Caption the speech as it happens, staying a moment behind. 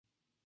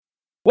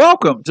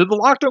Welcome to the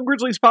Locked On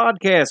Grizzlies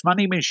podcast. My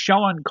name is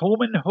Sean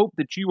Coleman. Hope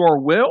that you are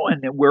well,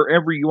 and that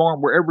wherever you are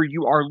and wherever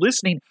you are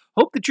listening,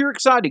 hope that you're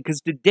excited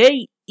because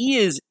today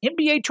is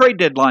NBA trade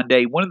deadline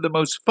day, one of the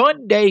most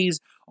fun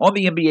days on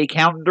the NBA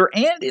calendar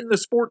and in the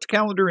sports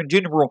calendar in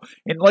general.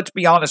 And let's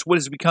be honest, what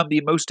has become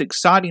the most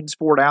exciting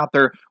sport out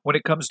there when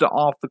it comes to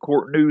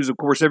off-the-court news? Of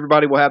course,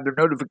 everybody will have their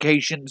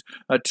notifications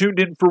tuned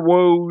in for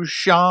Woj,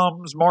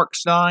 Shams, Mark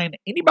Stein,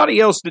 anybody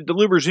else that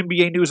delivers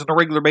NBA news on a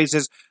regular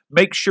basis.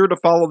 Make sure to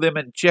follow them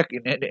and check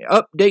and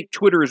update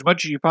Twitter as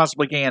much as you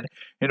possibly can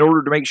in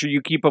order to make sure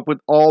you keep up with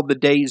all the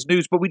day's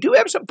news. But we do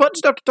have some fun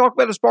stuff to talk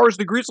about as far as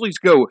the Grizzlies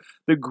go.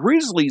 The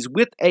Grizzlies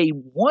with a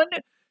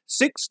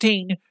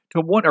 116 to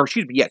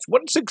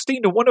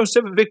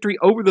 107 victory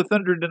over the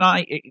Thunder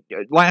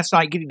last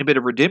night, getting a bit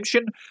of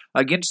redemption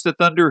against the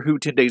Thunder, who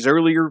 10 days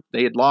earlier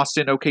they had lost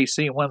in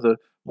OKC in one of the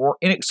more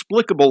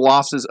inexplicable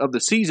losses of the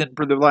season,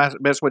 for the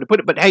best way to put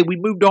it. But hey, we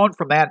moved on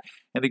from that,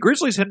 and the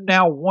Grizzlies have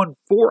now won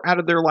 4 out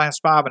of their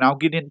last 5, and I'll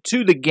get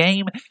into the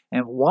game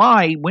and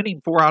why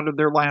winning 4 out of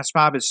their last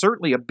 5 is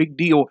certainly a big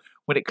deal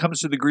when it comes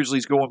to the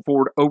Grizzlies going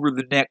forward over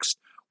the next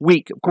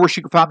week. Of course,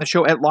 you can find the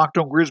show at Locked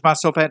On Grizz,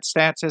 myself at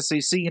Stats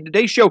SAC. In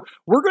today's show,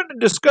 we're going to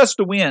discuss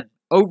the win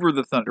over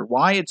the Thunder,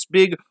 why it's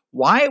big,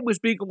 why it was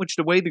big, and which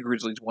the way the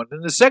Grizzlies won. In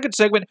the second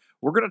segment,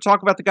 we're going to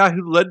talk about the guy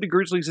who led the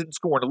Grizzlies in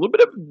scoring. A little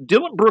bit of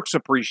Dillon Brooks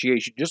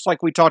appreciation, just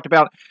like we talked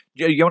about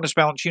Jonas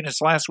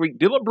Valanciunas last week.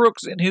 Dillon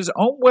Brooks, in his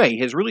own way,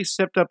 has really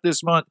stepped up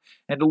this month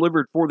and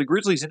delivered for the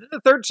Grizzlies. And in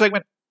the third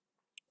segment,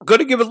 I'm going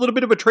to give a little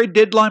bit of a trade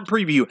deadline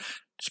preview.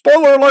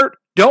 Spoiler alert,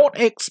 don't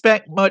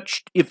expect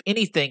much, if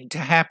anything, to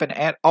happen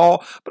at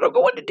all. But I'll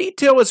go into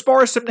detail as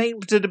far as some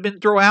names that have been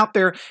thrown out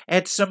there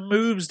at some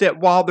moves that,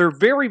 while they're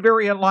very,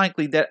 very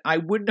unlikely, that I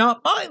would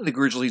not mind the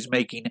Grizzlies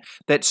making,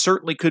 that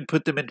certainly could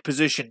put them into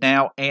position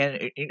now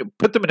and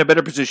put them in a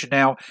better position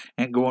now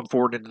and going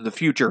forward into the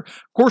future.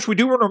 Of course, we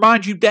do want to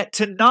remind you that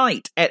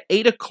tonight at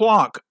 8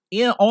 o'clock,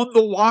 on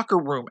the Locker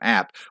Room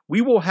app, we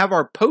will have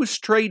our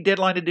post-trade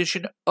deadline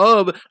edition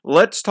of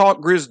Let's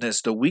Talk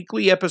Grizness, the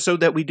weekly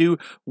episode that we do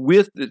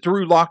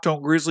through Locked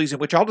On Grizzlies, in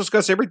which I'll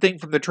discuss everything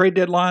from the trade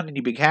deadline,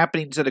 any big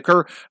happenings that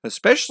occur,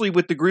 especially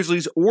with the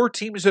Grizzlies or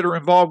teams that are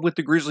involved with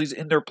the Grizzlies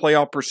in their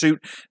playoff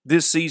pursuit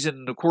this season.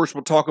 And of course,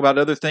 we'll talk about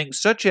other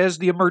things such as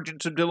the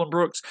emergence of Dillon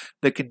Brooks,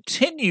 the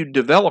continued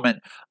development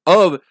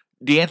of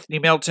D'Anthony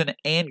Melton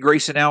and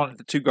Grayson Allen at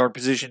the two-guard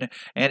position,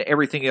 and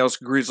everything else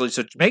Grizzlies.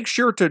 So make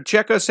sure to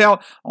check us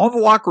out on the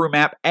Locker Room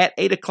app at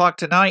 8 o'clock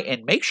tonight,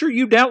 and make sure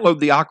you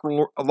download the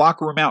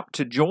Locker Room app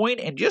to join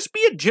and just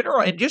be a general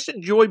and just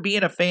enjoy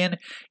being a fan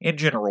in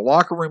general.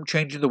 Locker Room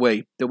changing the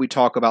way that we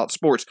talk about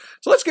sports.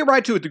 So let's get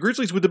right to it. The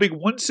Grizzlies with the big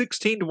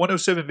 116 to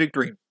 107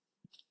 victory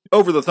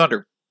over the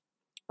Thunder.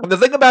 And the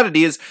thing about it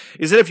is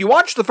that if you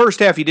watched the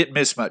first half, you didn't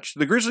miss much.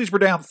 The Grizzlies were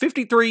down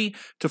 53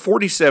 to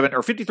 47,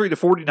 or 53 to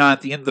 49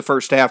 at the end of the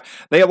first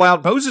half. They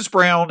allowed Moses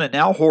Brown and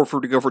Al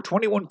Horford to go for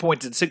 21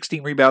 points and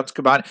 16 rebounds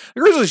combined.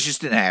 The Grizzlies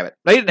just didn't have it.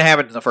 They didn't have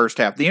it in the first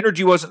half. The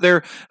energy wasn't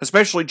there,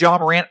 especially Ja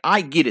Morant.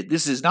 I get it.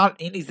 This is not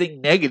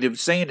anything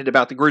negative saying it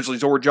about the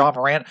Grizzlies or Ja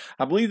Morant.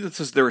 I believe this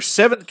is their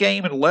 7th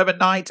game in 11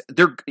 nights.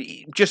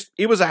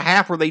 It was a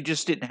half where they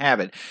just didn't have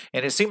it.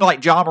 And it seemed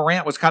like Ja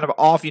Morant was kind of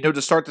off,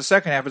 to start the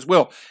second half as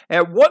well.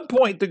 At one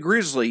point, the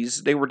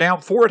Grizzlies, they were down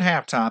 4 at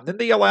halftime. Then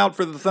they allowed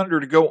for the Thunder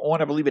to go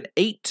on, I believe, an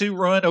 8-2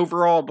 run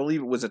overall. I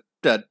believe it was a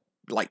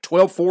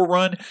 12-4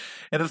 run,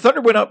 and the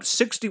Thunder went up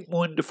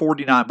 61 to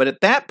 49. But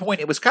at that point,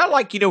 it was kind of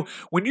like,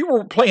 when you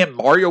were playing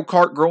Mario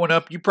Kart growing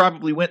up, you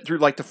probably went through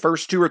like the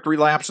first 2 or 3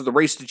 laps of the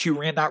race that you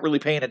ran, not really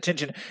paying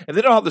attention, and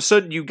then all of a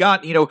sudden you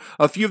got,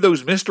 a few of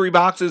those mystery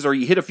boxes, or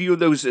you hit a few of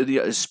those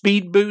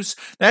speed boosts.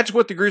 That's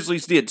what the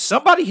Grizzlies did.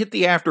 Somebody hit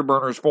the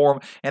afterburners for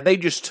them, and they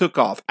just took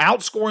off,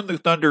 outscoring the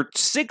Thunder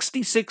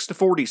 66 to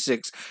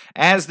 46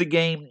 as the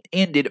game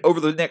ended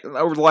over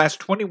the last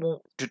 21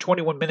 to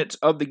 21 minutes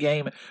of the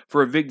game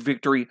for a big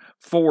victory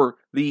for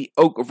the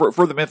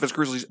Memphis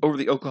Grizzlies over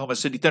the Oklahoma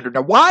City Thunder.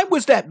 Now, why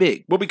was that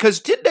big? Well,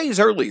 because 10 days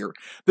earlier,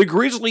 the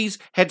Grizzlies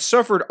had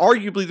suffered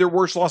arguably their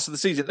worst loss of the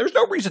season. There's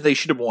no reason they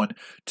should have won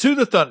to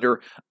the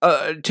Thunder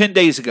 10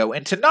 days ago.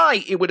 And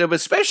tonight, it would have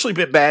especially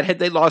been bad had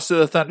they lost to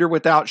the Thunder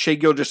without Shai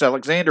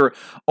Gilgeous-Alexander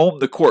on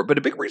the court. But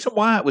a big reason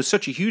why it was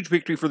such a huge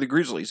victory for the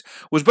Grizzlies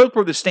was both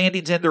for the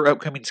standings and their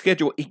upcoming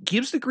schedule. It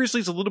gives the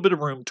Grizzlies a little bit of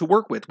room to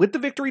work with. With the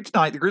victory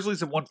tonight, the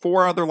Grizzlies have won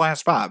 4 out of their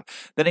last 5.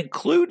 That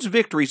includes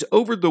victories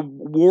over the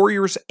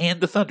Warriors and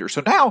the Thunder.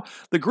 So now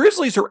the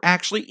Grizzlies are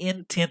actually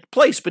in 10th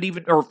place,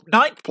 or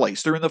 9th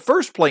place. They're in the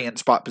first play-in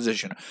spot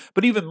position.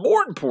 But even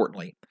more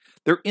importantly,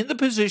 they're in the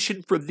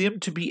position for them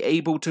to be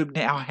able to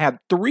now have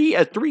a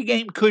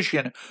 3-game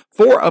cushion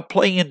for a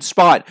play-in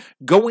spot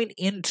going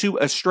into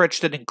a stretch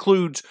that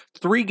includes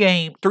 3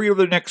 of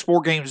the next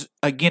 4 games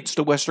against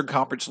the Western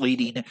Conference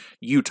leading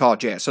Utah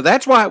Jazz. So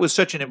that's why it was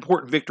such an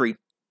important victory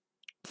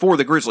for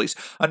the Grizzlies.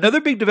 Another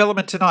big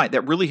development tonight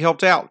that really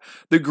helped out.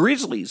 The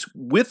Grizzlies,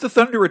 with the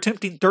Thunder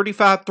attempting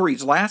 35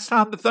 threes. Last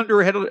time the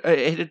Thunder had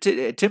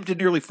attempted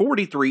nearly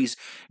 40 threes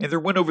in their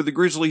win over the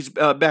Grizzlies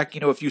back,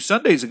 a few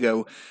Sundays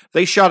ago.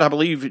 They shot, I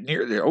believe,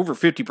 over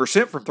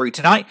 50% from three.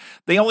 Tonight,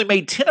 they only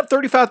made 10 of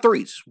 35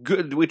 threes,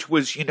 which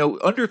was,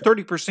 under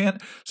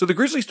 30%. So the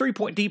Grizzlies'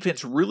 three-point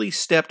defense really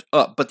stepped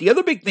up. But the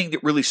other big thing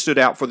that really stood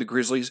out for the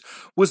Grizzlies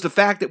was the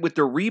fact that with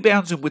their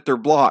rebounds and with their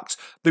blocks,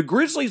 the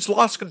Grizzlies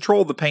lost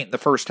control of the paint in the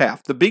first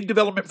half. The big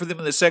development for them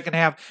in the second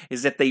half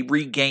is that they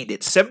regained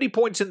it. 70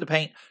 points in the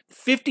paint,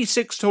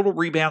 56 total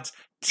rebounds,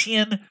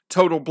 10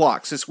 total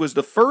blocks. This was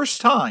the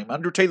first time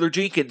under Taylor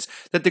Jenkins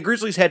that the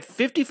Grizzlies had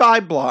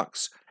 55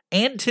 blocks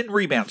and 10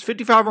 rebounds,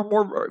 55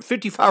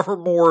 or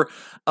more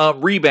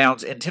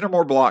rebounds and 10 or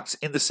more blocks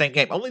in the same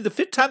game. Only the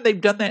fifth time they've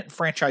done that in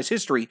franchise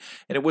history,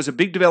 and it was a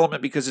big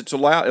development because it's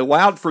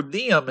allowed for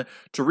them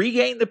to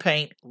regain the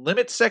paint,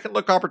 limit second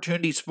look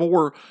opportunities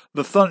for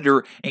the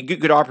Thunder, and get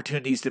good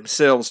opportunities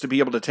themselves to be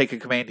able to take a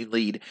commanding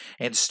lead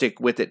and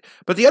stick with it.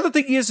 But the other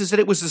thing is that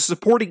it was the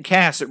supporting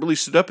cast that really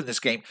stood up in this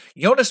game.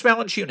 Jonas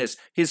Valanciunas,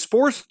 his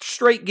fourth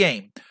straight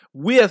game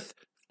with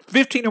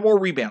 15 or more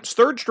rebounds.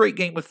 Third straight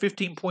game with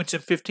 15 points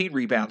and 15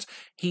 rebounds.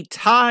 He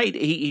tied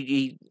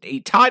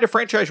a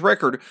franchise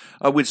record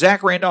with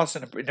Zach Randolph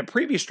in a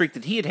previous streak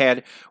that he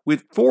had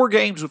with 4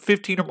 games with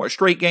 15 or more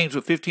straight games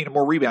with 15 or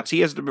more rebounds.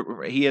 He has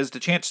the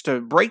chance to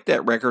break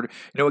that record,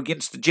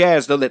 against the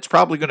Jazz, though that's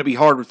probably going to be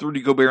hard with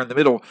Rudy Gobert in the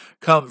middle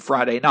come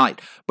Friday night.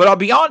 But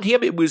beyond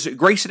him, it was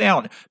Grayson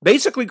Allen.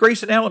 Basically,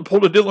 Grayson Allen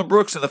pulled a Dillon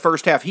Brooks in the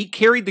first half. He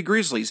carried the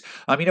Grizzlies.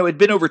 It had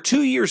been over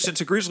 2 years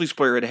since a Grizzlies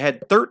player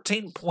had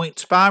 13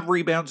 points, 5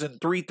 rebounds,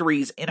 and 3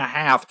 threes in a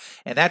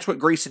half, and that's what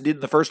Grayson did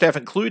in the first half,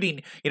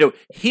 including,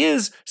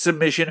 his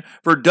submission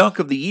for dunk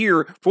of the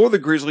year for the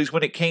Grizzlies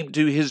when it came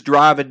to his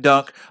drive and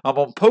dunk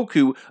on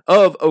Poku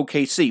of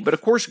OKC. But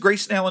of course,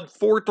 Grayson Allen,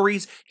 4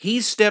 threes.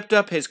 He's stepped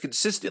up, has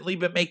consistently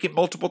been making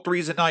multiple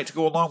threes a night to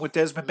go along with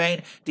Desmond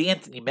Bane.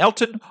 DeAnthony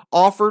Melton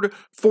offered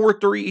 4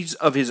 threes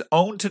of his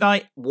own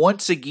tonight,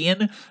 once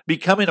again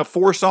becoming a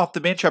force off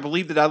the bench. I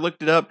believe that I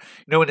looked it up.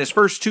 In his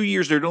first 2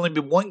 years, there had only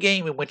been one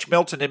game in which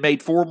Melton had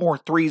made 4 more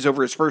threes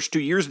over his first 2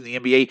 years in the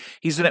NBA.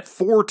 He's done it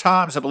 4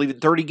 times, I believe, in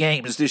 30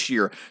 games this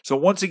year. So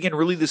once again,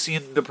 really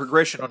seeing the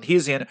progression on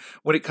his end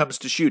when it comes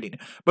to shooting.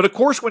 But of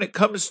course, when it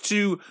comes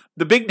to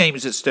the big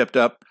names that stepped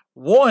up,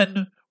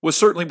 one was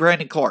certainly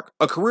Brandon Clark.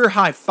 A career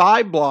high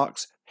 5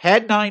 blocks,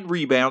 had 9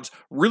 rebounds,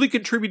 really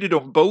contributed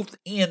on both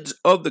ends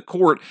of the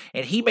court,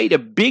 and he made a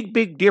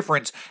big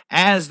difference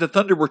as the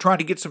Thunder were trying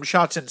to get some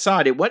shots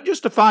inside. It wasn't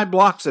just the 5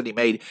 blocks that he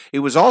made, it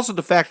was also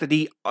the fact that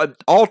he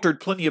altered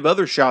plenty of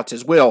other shots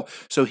as well,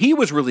 so he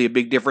was really a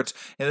big difference.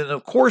 And then,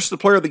 of course, the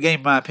player of the game,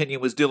 in my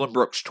opinion, was Dillon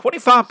Brooks.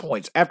 25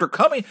 points after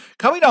coming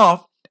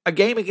off a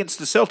game against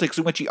the Celtics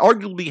in which he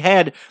arguably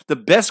had the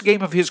best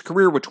game of his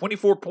career with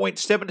 24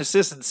 points, 7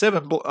 assists, and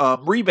 7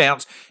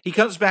 rebounds. He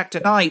comes back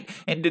tonight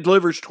and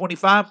delivers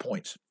 25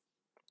 points.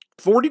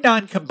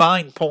 49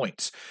 combined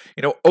points,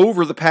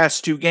 over the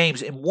past 2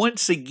 games. And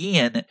once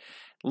again,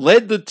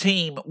 led the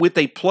team with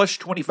a plus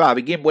 25.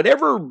 Again,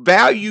 whatever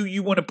value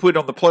you want to put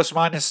on the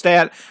plus-minus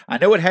stat, I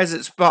know it has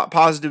its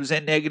positives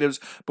and negatives,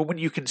 but when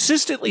you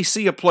consistently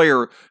see a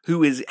player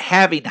who is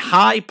having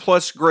high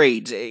plus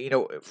grades,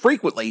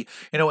 frequently,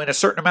 in a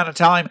certain amount of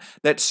time,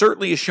 that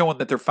certainly is showing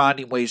that they're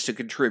finding ways to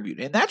contribute.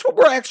 And that's what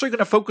we're actually going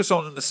to focus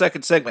on in the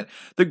second segment.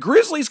 The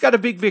Grizzlies got a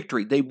big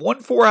victory. They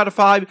won 4 out of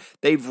 5.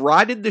 They've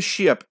righted the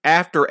ship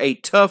after a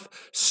tough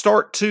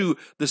start to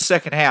the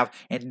second half,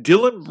 and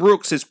Dillon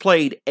Brooks has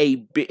played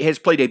a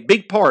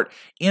big part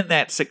in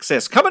that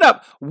success. Coming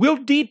up, we'll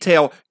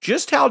detail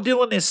just how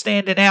Dillon is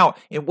standing out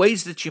in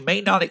ways that you may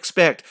not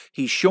expect.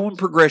 He's showing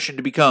progression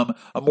to become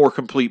a more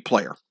complete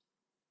player.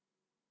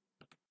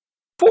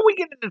 Before we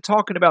get into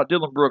talking about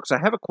Dillon Brooks, I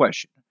have a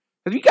question.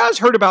 Have you guys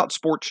heard about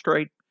Sports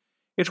Trade?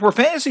 It's where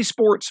fantasy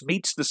sports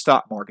meets the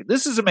stock market.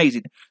 This is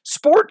amazing.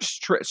 Sport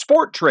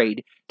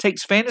Trade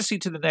takes fantasy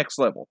to the next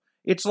level.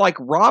 It's like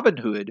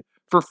Robinhood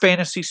for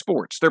fantasy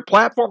sports. Their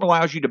platform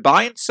allows you to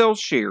buy and sell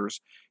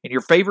shares in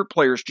your favorite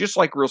players just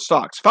like real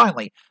stocks.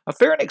 Finally, a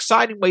fair and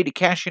exciting way to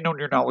cash in on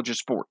your knowledge of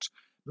sports.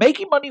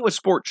 Making money with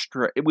Sports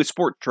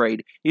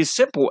Trade is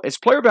simple as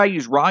player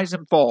values rise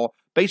and fall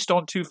based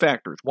on 2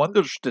 factors. One,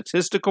 their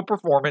statistical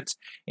performance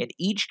in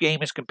each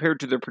game as compared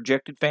to their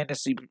projected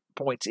fantasy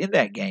points in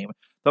that game.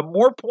 The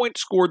more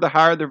points scored, the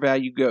higher their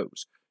value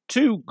goes.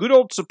 2, good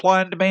old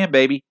supply and demand,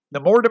 baby. The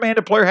more demand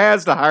a player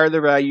has, the higher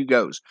their value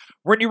goes.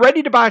 When you're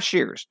ready to buy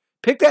shares,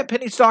 pick that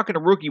penny stock in a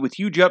rookie with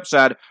huge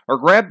upside, or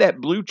grab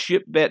that blue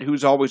chip vet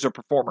who's always a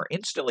performer.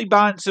 Instantly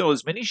buy and sell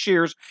as many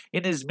shares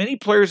in as many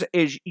players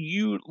as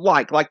you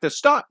like the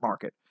stock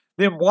market.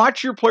 Then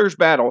watch your players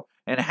battle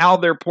and how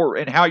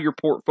your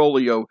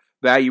portfolio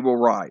value will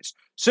rise.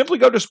 Simply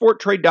go to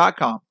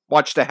sporttrade.com,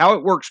 watch the How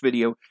It Works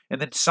video, and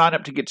then sign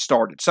up to get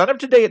started. Sign up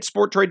today at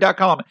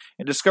sporttrade.com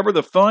and discover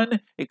the fun,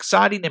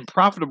 exciting, and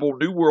profitable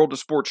new world of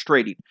sports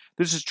trading.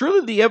 This is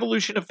truly the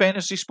evolution of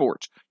fantasy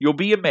sports. You'll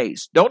be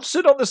amazed. Don't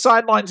sit on the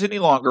sidelines any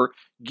longer.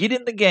 Get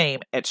in the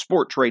game at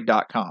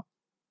sporttrade.com.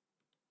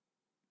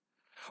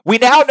 We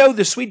now know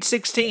the Sweet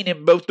 16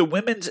 in both the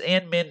women's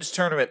and men's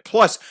tournament.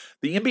 Plus,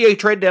 the NBA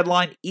trade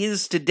deadline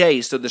is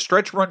today, so the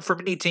stretch run for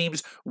many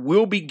teams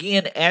will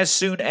begin as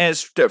soon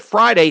as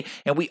Friday.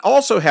 And we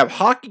also have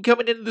hockey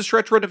coming into the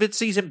stretch run of its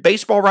season,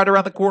 baseball right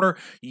around the corner,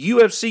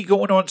 UFC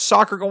going on,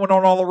 soccer going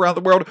on all around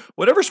the world.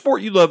 Whatever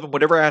sport you love and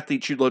whatever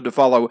athletes you love to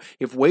follow,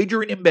 if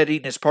wagering and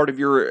betting is part of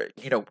your,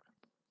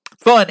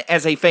 fun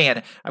as a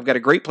fan, I've got a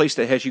great place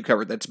that has you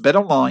covered. That's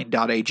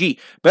betonline.ag.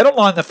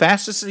 BetOnline, the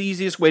fastest and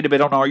easiest way to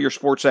bet on all your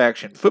sports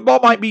action.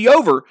 Football might be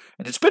over,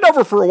 and it's been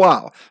over for a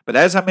while, but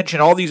as I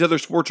mentioned, all these other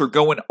sports are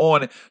going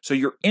on, so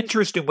your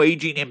interest in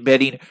wagering and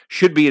betting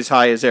should be as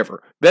high as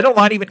ever.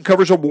 BetOnline even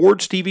covers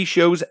awards, TV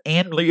shows,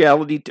 and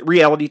reality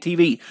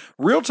TV.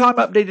 Real-time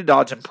updated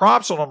odds and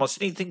props on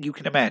almost anything you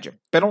can imagine.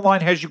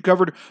 BetOnline has you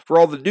covered for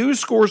all the news,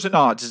 scores, and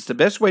odds. It's the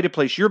best way to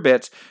place your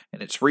bets,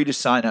 and it's free to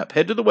sign up.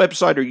 Head to the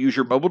website or use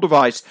your mobile device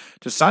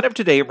to sign up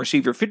today and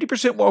receive your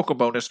 50% welcome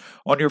bonus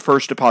on your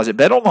first deposit.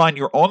 BetOnline,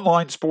 your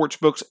online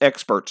sportsbooks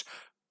experts.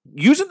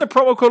 Using the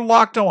promo code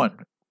Locked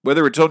On,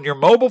 whether it's on your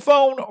mobile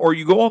phone or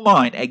you go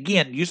online,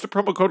 again, use the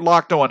promo code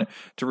Locked On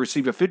to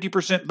receive a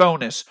 50%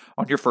 bonus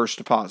on your first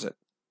deposit.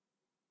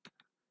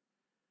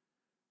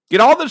 Get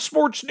all the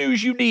sports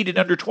news you need in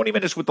under 20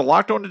 minutes with the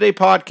Locked On Today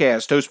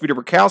podcast. Host Peter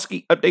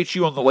Bukowski updates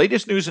you on the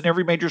latest news in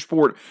every major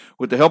sport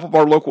with the help of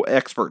our local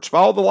experts.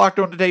 Follow the Locked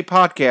On Today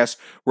podcast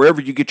wherever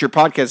you get your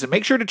podcasts, and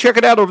make sure to check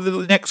it out over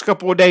the next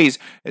couple of days,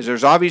 as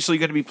there's obviously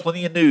going to be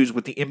plenty of news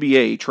with the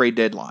NBA trade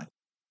deadline.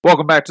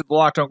 Welcome back to the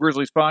Locked On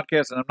Grizzlies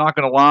podcast, and I'm not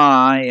going to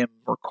lie, I am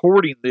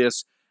recording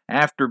this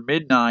after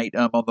midnight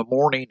on the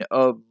morning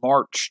of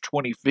March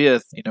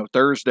 25th,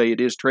 Thursday. It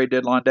is trade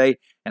deadline day,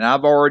 and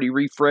I've already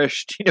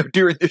refreshed,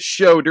 during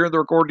the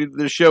recording of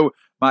this show,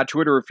 my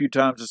Twitter a few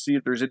times to see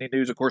if there's any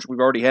news. Of course, we've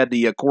already had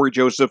the Corey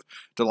Joseph,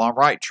 DeLon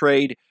Wright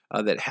trade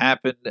that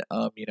happened,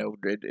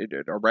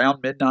 around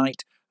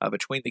midnight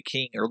between the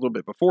King, or a little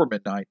bit before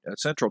midnight,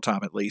 Central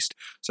Time at least.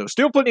 So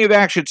still plenty of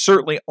action,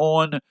 certainly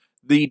on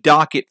the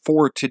docket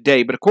for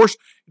today. But of course,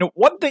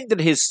 one guy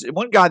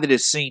that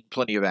has seen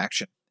plenty of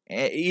action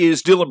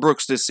is Dillon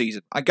Brooks this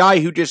season. A guy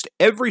who just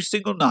every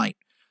single night,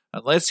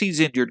 unless he's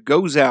injured,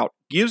 goes out,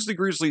 gives the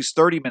Grizzlies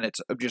 30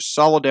 minutes of just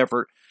solid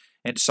effort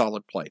and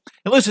solid play.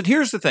 And listen,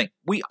 here's the thing.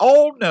 We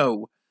all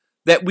know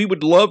that we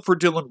would love for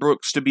Dillon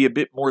Brooks to be a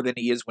bit more than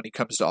he is when he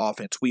comes to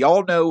offense. We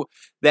all know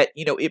that,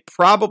 it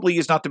probably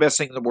is not the best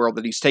thing in the world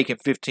that he's taking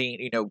 13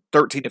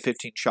 to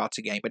 15 shots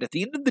a game. But at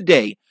the end of the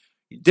day,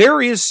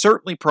 there is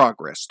certainly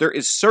progress. There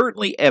is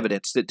certainly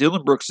evidence that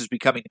Dillon Brooks is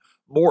becoming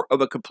more of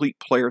a complete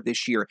player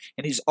this year.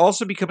 And he's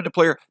also becoming a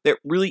player that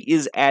really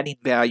is adding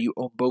value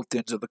on both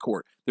ends of the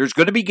court. There's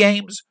going to be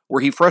games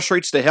where he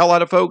frustrates the hell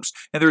out of folks,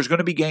 and there's going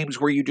to be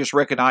games where you just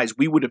recognize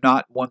we would have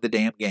not won the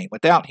damn game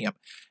without him.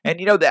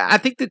 And, I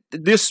think that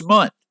this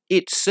month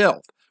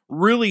itself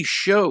really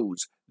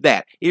shows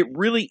that. It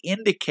really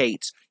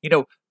indicates,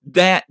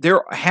 that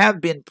there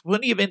have been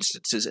plenty of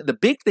instances, and the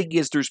big thing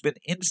is there's been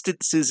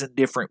instances in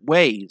different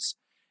ways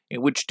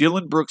in which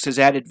Dillon Brooks has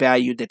added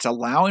value that's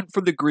allowing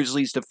for the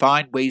Grizzlies to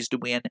find ways to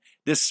win,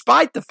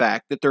 despite the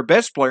fact that their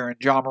best player in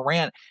Ja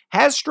Morant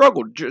has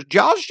struggled.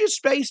 Ja's just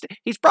spaced.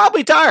 He's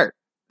probably tired.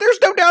 There's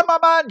no doubt in my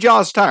mind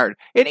Ja's tired.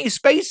 And he's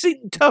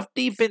facing tough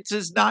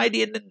defenses night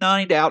in and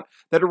night out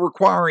that are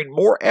requiring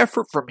more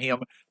effort from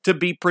him to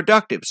be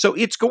productive. So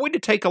it's going to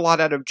take a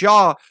lot out of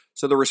Ja,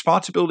 so the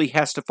responsibility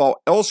has to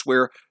fall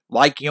elsewhere,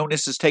 like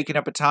Jonas is taken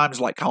up at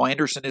times, like Kyle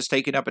Anderson is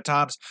taken up at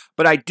times.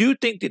 But I do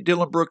think that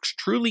Dillon Brooks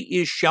truly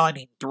is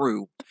shining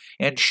through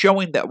and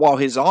showing that while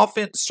his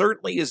offense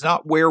certainly is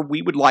not where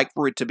we would like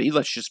for it to be,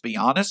 let's just be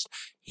honest,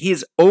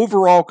 his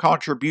overall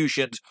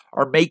contributions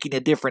are making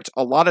a difference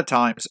a lot of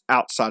times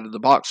outside of the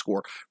box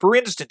score. For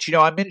instance,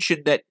 I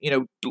mentioned that,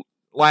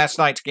 last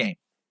night's game,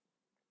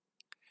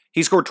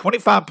 he scored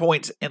 25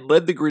 points and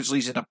led the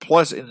Grizzlies in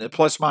the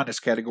plus-minus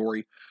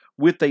category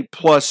with a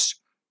plus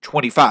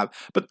 25.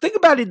 But the thing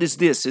about it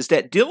is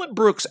that Dillon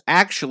Brooks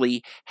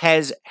actually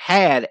has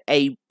had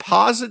a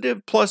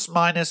positive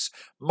plus-minus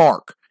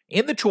mark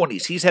in the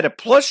 20s. He's had a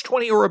plus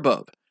 20 or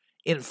above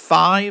in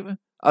 5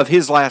 of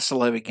his last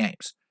 11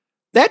 games.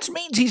 That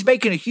means he's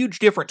making a huge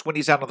difference when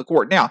he's out on the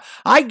court. Now,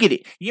 I get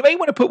it. You may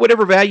want to put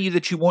whatever value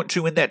that you want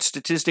to in that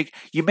statistic.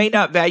 You may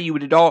not value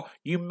it at all.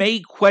 You may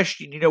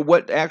question,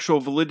 what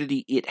actual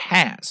validity it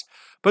has.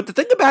 But the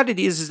thing about it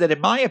is that in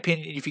my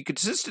opinion, if you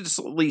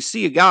consistently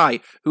see a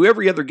guy who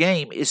every other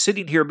game is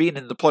sitting here being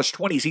in the plus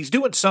 20s, he's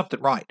doing something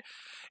right.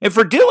 And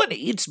for Dillon,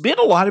 it's been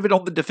a lot of it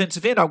on the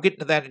defensive end. I'll get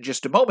into that in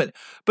just a moment.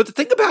 But the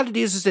thing about it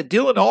is that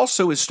Dillon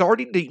also is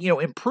starting to,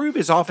 improve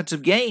his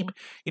offensive game,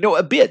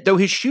 a bit. Though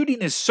his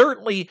shooting is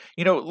certainly,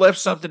 left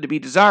something to be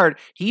desired,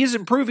 he is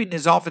improving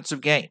his offensive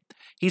game.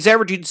 He's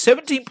averaging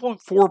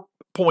 17.4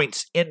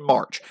 points in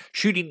March,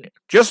 shooting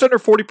just under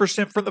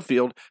 40% from the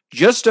field,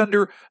 just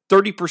under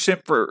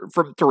 30%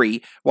 from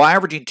three, while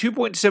averaging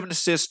 2.7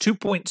 assists,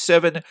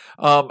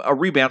 2.7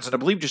 rebounds, and I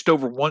believe just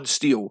over 1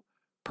 steal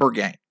per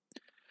game.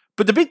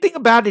 But the big thing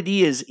about it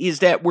is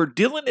that where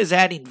Dillon is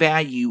adding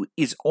value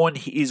is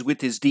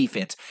with his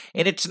defense.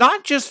 And it's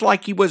not just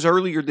like he was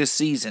earlier this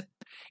season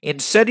in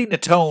setting the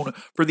tone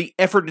for the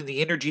effort and the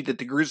energy that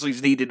the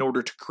Grizzlies need in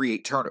order to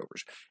create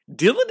turnovers.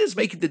 Dillon is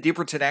making the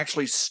difference in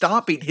actually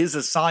stopping his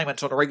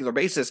assignments on a regular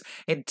basis.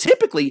 And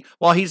typically,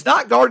 while he's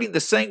not guarding the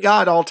same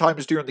guy at all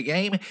times during the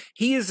game,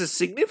 he is a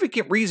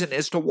significant reason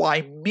as to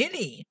why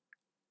many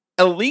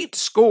elite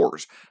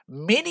scorers,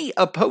 many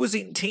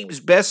opposing teams'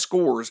 best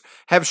scorers,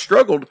 have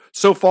struggled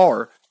so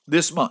far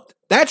this month.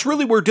 That's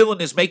really where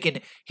Dillon is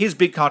making his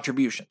big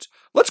contributions.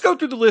 Let's go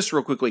through the list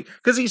real quickly,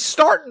 because he's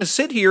starting to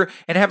sit here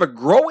and have a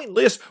growing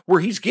list where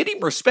he's getting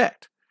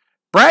respect.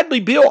 Bradley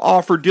Beal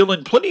offered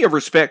Dillon plenty of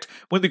respect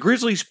when the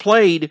Grizzlies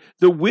played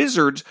the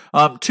Wizards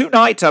 2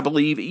 nights, I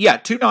believe. Yeah,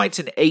 2 nights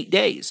in 8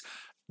 days.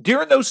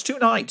 During those 2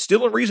 nights,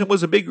 Dillon Brooks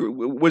was a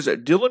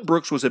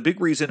big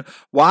reason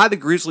why the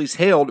Grizzlies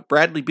held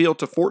Bradley Beal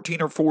to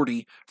 14 or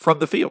 40 from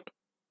the field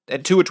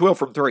and 2 of 12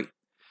 from 3.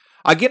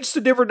 Against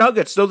the Denver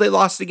Nuggets, though they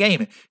lost the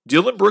game,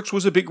 Dillon Brooks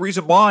was a big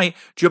reason why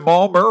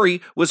Jamal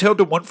Murray was held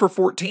to 1 for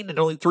 14 and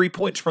only 3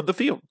 points from the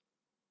field.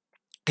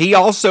 He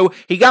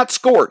got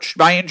scorched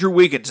by Andrew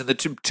Wiggins in the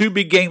two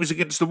big games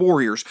against the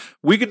Warriors.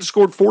 Wiggins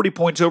scored 40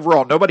 points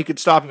overall. Nobody could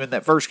stop him in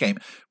that first game.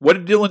 What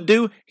did Dillon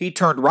do? He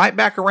turned right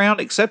back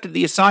around, accepted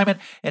the assignment,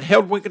 and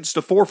held Wiggins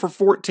to 4 for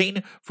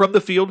 14 from the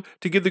field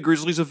to give the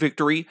Grizzlies a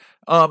victory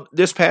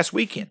this past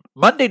weekend.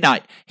 Monday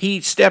night,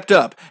 he stepped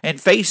up and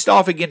faced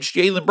off against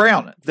Jaylen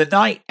Brown. The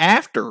night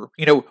after,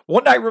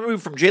 one night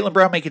removed from Jaylen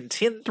Brown making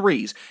 10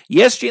 threes.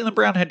 Yes, Jaylen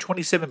Brown had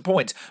 27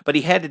 points, but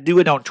he had to do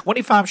it on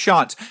 25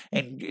 shots,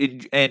 and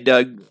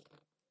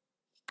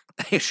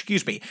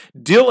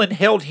Dillon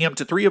held him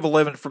to 3 of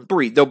 11 from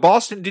 3. Though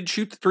Boston did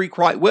shoot the 3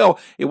 quite well,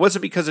 it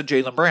wasn't because of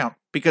Jaylen Brown,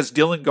 because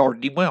Dillon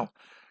guarded him well.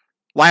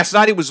 Last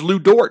night it was Lou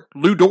Dort.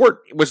 Lou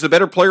Dort was the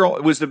better player.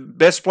 Was the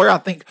best player I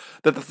think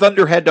that the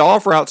Thunder had to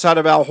offer outside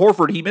of Al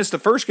Horford. He missed the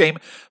first game,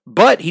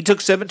 but he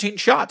took 17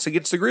 shots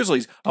against the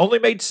Grizzlies. Only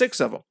made 6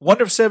 of them. 1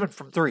 of 7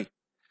 from 3.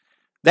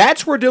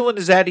 That's where Dillon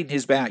is adding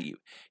his value.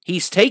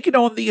 He's taken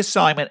on the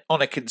assignment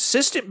on a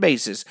consistent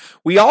basis.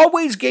 We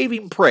always gave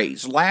him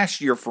praise last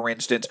year, for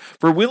instance,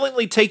 for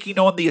willingly taking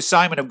on the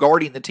assignment of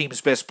guarding the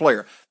team's best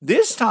player.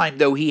 This time,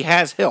 though, he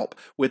has help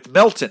with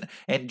Melton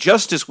and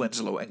Justice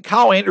Winslow and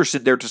Kyle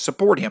Anderson there to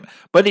support him.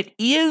 But it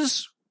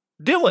is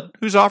Dillon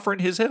who's offering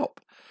his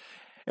help.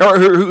 Or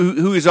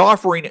who is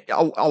offering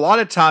a lot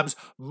of times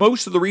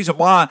most of the reason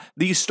why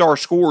these star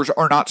scorers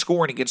are not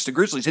scoring against the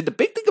Grizzlies. And the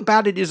big thing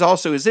about it is there's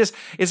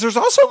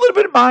also a little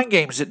bit of mind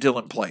games that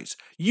Dillon plays.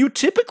 You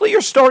typically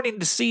are starting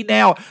to see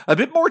now a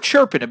bit more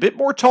chirping, a bit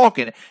more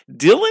talking.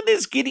 Dillon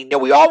is getting,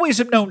 we always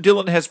have known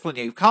Dillon has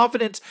plenty of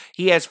confidence.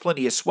 He has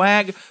plenty of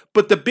swag.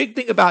 But the big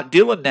thing about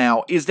Dillon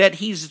now is that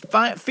he's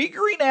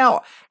figuring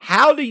out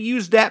how to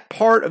use that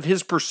part of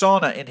his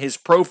persona and his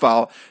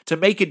profile to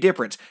make a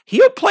difference.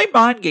 He'll play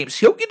mind games.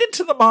 He'll get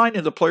into the mind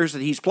of the players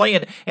that he's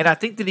playing, and I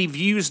think that he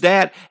views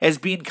that as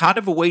being kind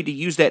of a way to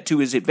use that to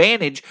his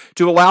advantage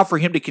to allow for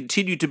him to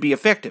continue to be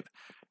effective.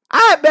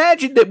 I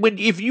imagine that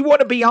if you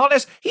want to be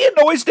honest, he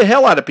annoys the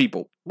hell out of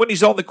people when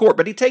he's on the court,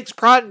 but he takes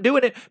pride in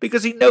doing it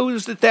because he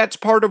knows that that's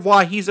part of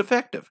why he's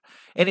effective.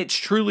 And it's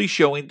truly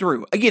showing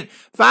through. Again,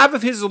 5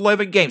 of his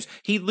 11 games.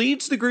 He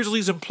leads the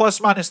Grizzlies in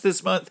plus-minus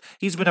this month.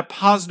 He's been a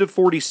positive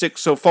 46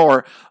 so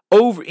far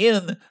over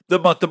in the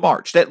month of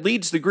March. That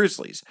leads the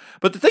Grizzlies.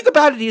 But the thing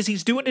about it is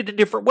he's doing it in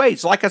different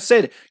ways. Like I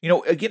said,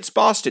 against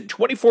Boston,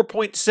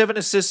 24.7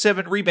 assists,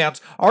 7 rebounds,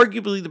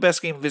 arguably the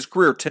best game of his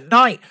career.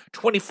 Tonight,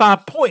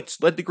 25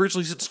 points led the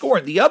Grizzlies in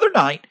scoring. The other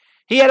night,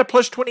 he had a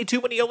plus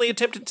 22 when he only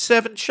attempted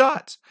 7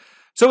 shots.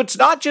 So it's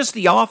not just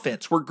the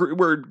offense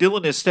where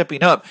Dillon is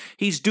stepping up.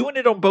 He's doing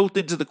it on both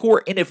ends of the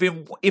court. And if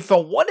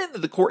on one end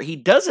of the court he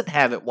doesn't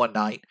have it one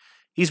night,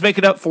 he's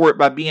making up for it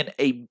by being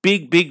a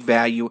big, big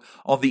value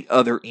on the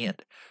other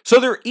end. So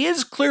there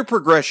is clear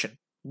progression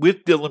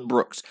with Dillon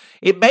Brooks.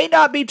 It may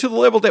not be to the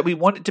level that we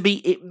want it to be.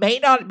 It may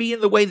not be in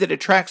the way that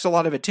attracts a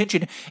lot of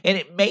attention. And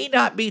it may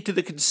not be to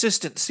the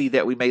consistency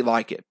that we may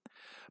like it.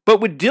 But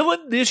with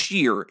Dillon this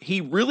year, he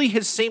really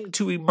has seemed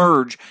to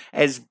emerge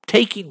as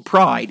taking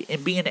pride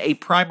in being a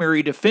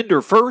primary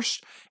defender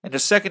first and a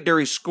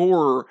secondary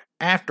scorer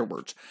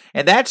afterwards.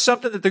 And that's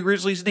something that the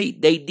Grizzlies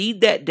need. They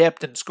need that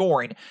depth in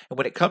scoring. And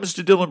when it comes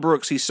to Dillon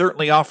Brooks, he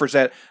certainly offers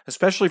that,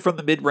 especially from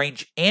the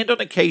mid-range and on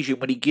occasion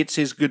when he gets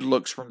his good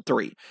looks from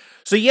 3.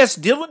 So yes,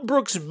 Dillon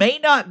Brooks may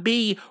not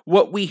be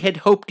what we had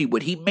hoped he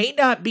would. He may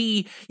not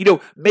be,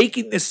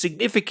 making the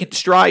significant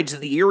strides in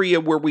the area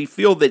where we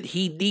feel that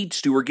he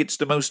needs to or gets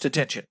the most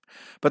attention.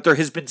 But there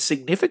has been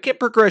significant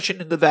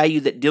progression in the value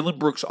that Dillon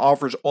Brooks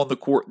offers on the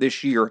court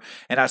this year.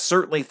 And I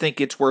certainly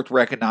think it's worth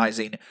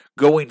recognizing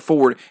going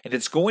forward. And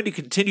it's going to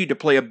continue to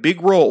play a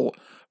big role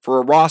for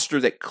a roster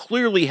that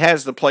clearly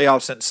has the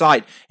playoffs in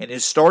sight and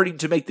is starting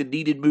to make the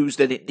needed moves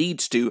that it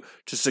needs to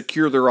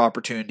secure their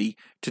opportunity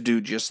to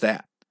do just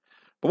that.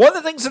 But one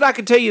of the things that I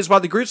can tell you is while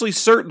the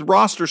Grizzlies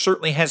roster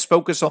certainly has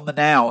focus on the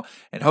now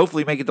and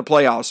hopefully making the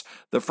playoffs,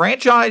 the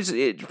franchise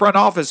front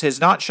office has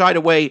not shied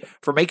away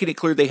from making it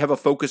clear they have a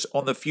focus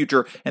on the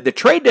future. And the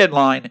trade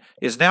deadline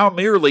is now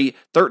merely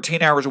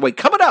 13 hours away.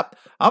 Coming up,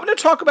 I'm going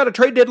to talk about a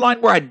trade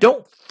deadline where I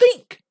don't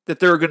think that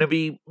there are going to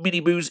be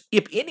many moves,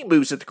 if any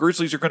moves, that the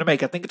Grizzlies are going to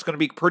make. I think it's going to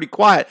be pretty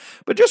quiet.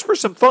 But just for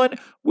some fun,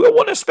 we'll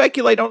want to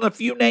speculate on a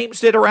few names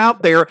that are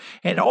out there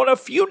and on a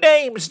few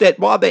names that,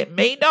 while they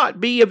may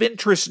not be of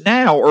interest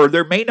now or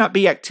there may not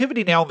be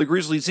activity now on the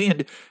Grizzlies'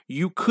 end,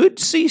 you could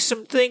see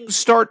some things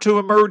start to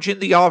emerge in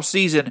the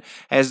offseason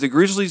as the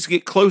Grizzlies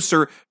get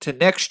closer to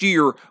next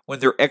year when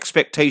their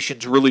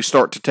expectations really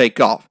start to take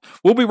off.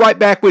 We'll be right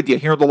back with you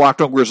here on the Locked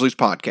On Grizzlies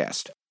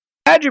podcast.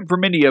 Imagine for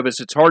many of us,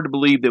 it's hard to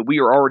believe that we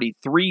are already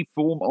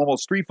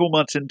almost 3 full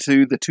months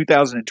into the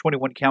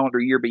 2021 calendar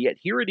year, but yet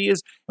here it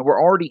is, and we're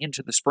already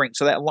into the spring.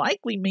 So that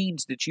likely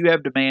means that you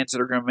have demands that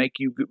are going to make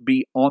you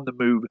be on the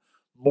move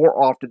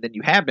more often than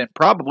you have been,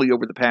 probably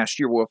over the past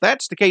year. Well, if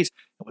that's the case,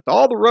 and with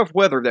all the rough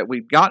weather that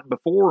we've gotten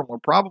before, and we're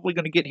probably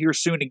going to get here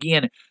soon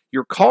again,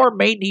 your car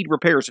may need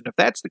repairs. And if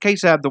that's the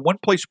case, I have the one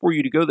place for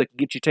you to go that can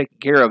get you taken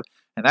care of,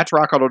 and that's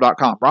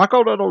RockAuto.com.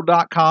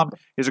 RockAuto.com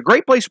is a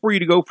great place for you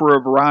to go for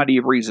a variety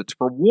of reasons.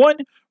 For one,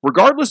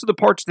 regardless of the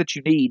parts that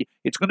you need,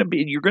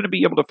 you're going to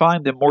be able to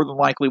find them more than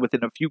likely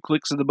within a few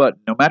clicks of the button.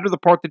 No matter the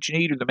part that you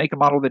need or the make and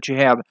model that you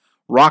have,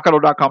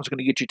 RockAuto.com is going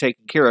to get you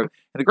taken care of.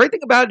 And the great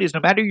thing about it is no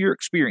matter your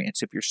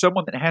experience, if you're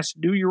someone that has to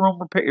do your own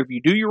repair, if you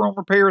do your own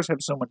repairs,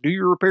 have someone do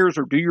your repairs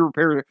or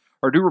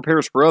do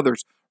repairs for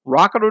others,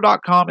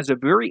 RockAuto.com is a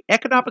very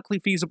economically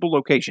feasible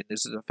location.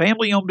 This is a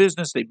family-owned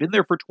business. They've been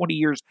there for 20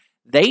 years.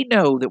 They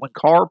know that when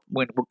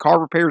car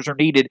repairs are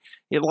needed,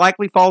 it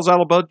likely falls out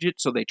of budget,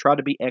 so they try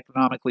to be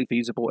economically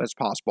feasible as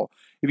possible.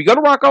 If you go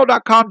to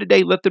RockAuto.com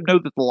today, let them know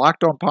that the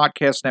Locked On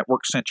Podcast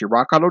Network sent you.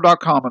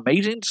 RockAuto.com,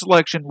 amazing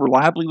selection,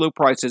 reliably low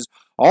prices,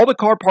 all the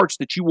car parts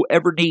that you will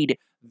ever need.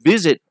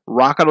 Visit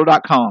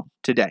RockAuto.com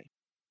today.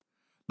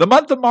 The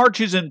month of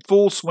March is in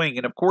full swing,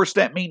 and of course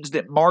that means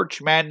that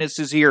March Madness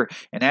is here.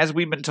 And as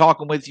we've been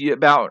talking with you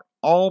about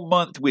all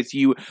month with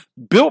you,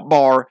 Built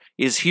Bar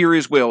is here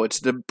as well. It's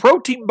the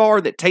protein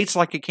bar that tastes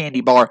like a candy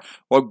bar,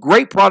 a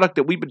great product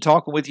that we've been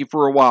talking with you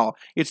for a while.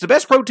 It's the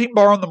best protein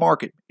bar on the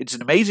market. It's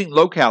an amazing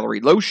low-calorie,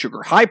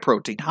 low-sugar,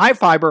 high-protein,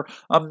 high-fiber,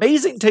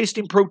 amazing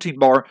tasting protein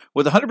bar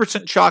with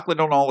 100%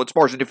 chocolate on all its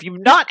bars. And if you've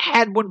not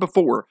had one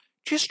before,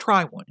 just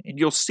try one, and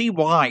you'll see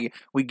why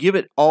we give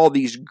it all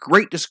these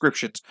great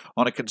descriptions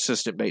on a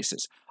consistent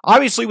basis.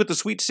 Obviously, with the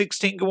Sweet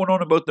 16 going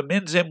on in both the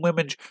men's and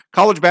women's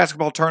college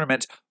basketball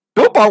tournaments,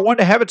 Built Bar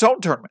wanted to have its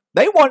own tournament.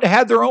 They wanted to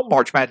have their own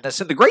March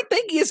Madness. And the great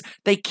thing is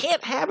they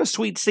can't have a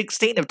Sweet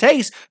 16 of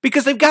taste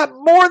because they've got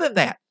more than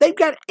that. They've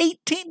got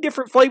 18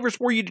 different flavors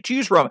for you to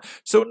choose from.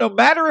 So no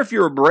matter if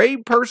you're a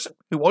brave person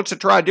who wants to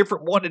try a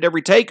different one at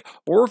every take,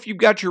 or if you've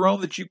got your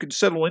own that you can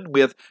settle in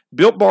with,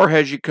 Built Bar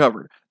has you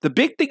covered. The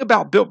big thing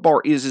about Built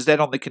Bar is that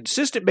on the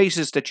consistent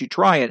basis that you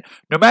try it,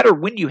 no matter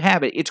when you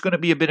have it, it's going to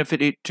be a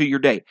benefit to your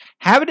day.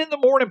 Have it in the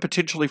morning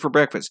potentially for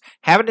breakfast.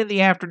 Have it in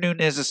the afternoon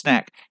as a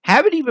snack.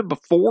 Have it even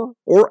before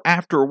or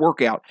after a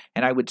workout.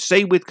 And I would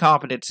say with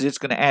confidence it's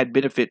going to add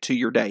benefit to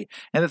your day.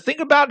 And the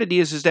thing about it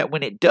is that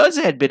when it does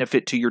add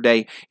benefit to your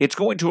day, it's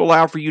going to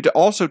allow for you to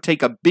also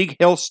take a big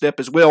health step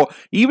as well.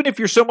 Even if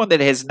you're someone that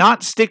has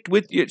not stayed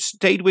with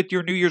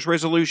your New Year's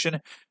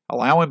resolution,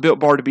 allowing Built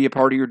Bar to be a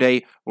part of your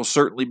day will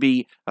certainly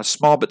be a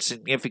small but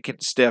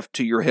significant step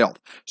to your health.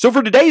 So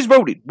for today's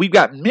voting, we've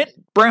got Mint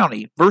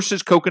Brownie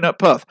versus Coconut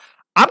Puff.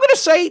 I'm going to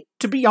say,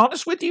 to be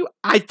honest with you,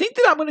 I think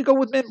that I'm going to go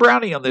with Mint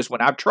Brownie on this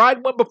one. I've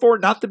tried one before,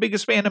 not the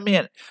biggest fan of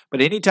mint,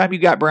 but anytime you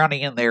got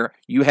Brownie in there,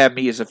 you have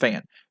me as a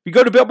fan. If you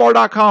go to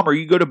BuiltBar.com or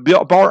you go to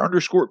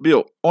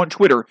bar_built on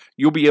Twitter,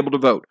 you'll be able to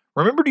vote.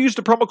 Remember to use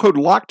the promo code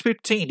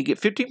LOCKED15 to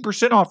get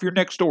 15% off your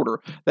next order.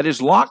 That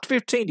is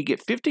LOCKED15 to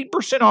get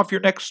 15% off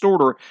your next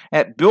order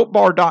at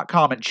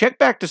BuiltBar.com. And check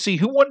back to see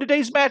who won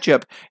today's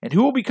matchup and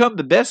who will become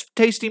the best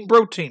tasting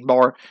protein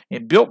bar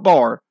in Built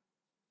Bar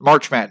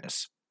March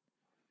Madness.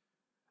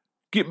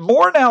 Get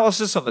more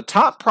analysis on the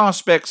top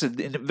prospects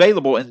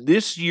available in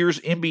this year's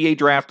NBA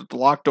Draft with the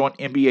Locked On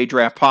NBA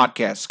Draft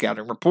podcast.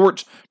 Scouting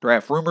reports,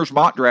 draft rumors,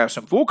 mock drafts,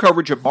 and full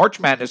coverage of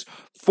March Madness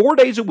 4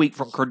 days a week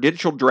from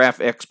credentialed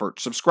draft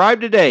experts.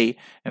 Subscribe today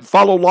and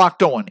follow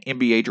Locked On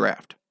NBA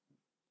Draft.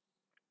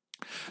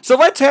 So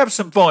let's have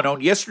some fun. On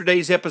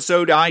yesterday's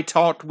episode, I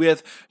talked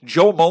with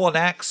Joe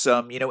Mullinax,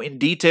 in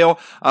detail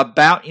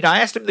about,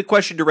 I asked him the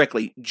question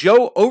directly.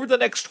 Joe, over the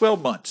next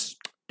 12 months,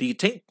 do you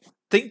think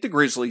the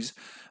Grizzlies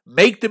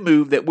make the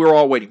move that we're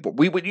all waiting for.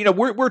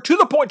 We're to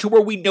the point to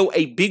where we know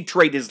a big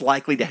trade is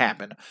likely to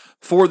happen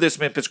for this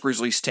Memphis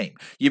Grizzlies team.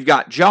 You've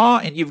got Ja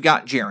and you've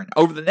got Jaren.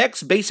 Over the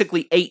next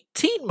basically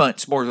 18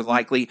 months, more than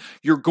likely,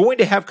 you're going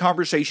to have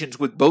conversations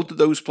with both of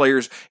those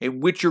players in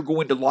which you're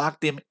going to lock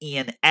them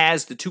in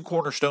as the two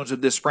cornerstones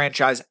of this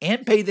franchise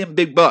and pay them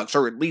big bucks,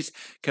 or at least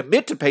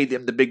commit to pay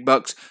them the big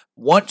bucks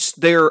once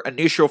their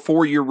initial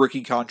 4-year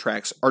rookie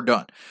contracts are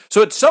done.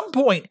 So at some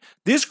point,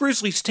 this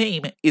Grizzlies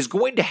team is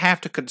going to have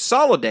to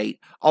consolidate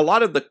a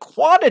lot of the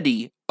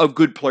quantity of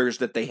good players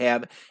that they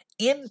have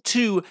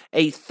into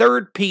a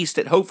third piece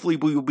that hopefully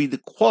will be the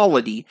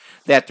quality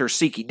that they're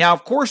seeking. Now,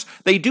 of course,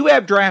 they do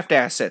have draft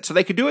assets, so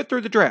they could do it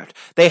through the draft.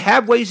 They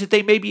have ways that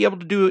they may be able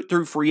to do it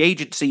through free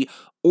agency,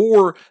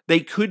 or they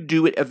could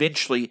do it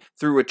eventually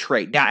through a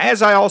trade. Now,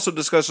 as I also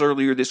discussed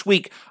earlier this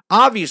week,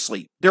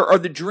 obviously, there are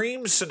the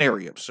dream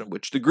scenarios in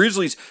which the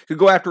Grizzlies could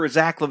go after a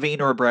Zach LaVine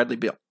or a Bradley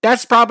Beal.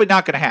 That's probably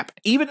not going to happen.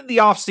 Even in the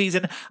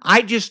offseason,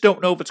 I just don't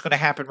know if it's going to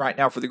happen right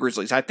now for the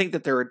Grizzlies. I think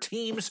that there are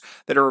teams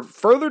that are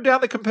further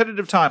down the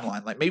competitive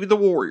timeline, like maybe the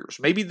Warriors,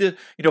 maybe the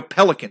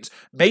Pelicans,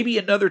 maybe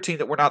another team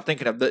that we're not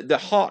thinking of, the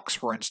Hawks,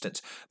 for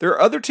instance. There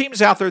are other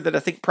teams out there that I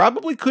think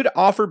probably could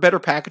offer better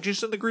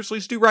packages than the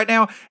Grizzlies do right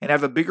now and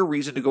have a bigger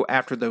reason to go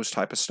after those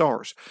type of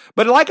stars.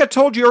 But like I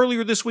told you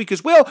earlier this week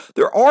as well,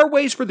 there are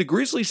ways for the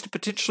Grizzlies to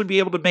potentially be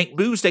able to make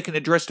moves that can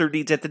address their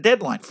needs at the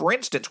deadline. For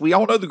instance, we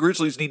all know the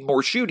Grizzlies need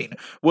more shooting.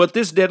 Well, at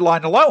this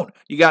deadline alone,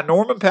 you got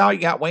Norman Powell, you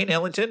got Wayne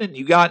Ellington, and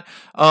you got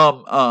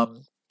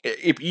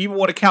if you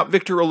want to count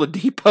Victor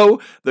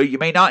Oladipo, though you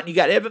may not, and you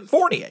got Evan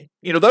Fournier.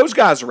 Those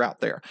guys are out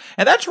there.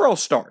 And that's where I'll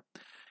start.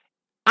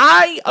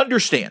 I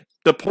understand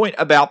the point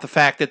about the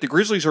fact that the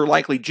Grizzlies are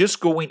likely just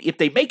going, if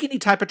they make any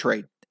type of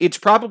trade, it's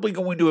probably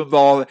going to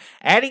involve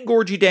adding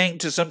Gorgui Dieng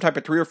to some type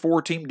of 3 or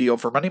 4 team deal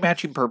for money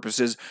matching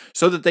purposes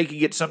so that they can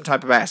get some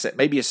type of asset,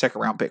 maybe a second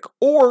round pick.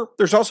 Or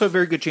there's also a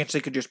very good chance they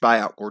could just buy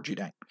out Gorgui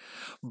Dieng.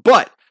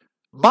 But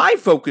my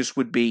focus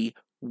would be,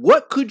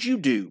 what could you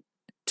do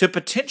to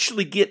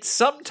potentially get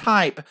some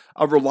type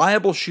of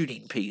reliable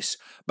shooting piece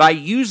by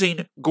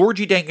using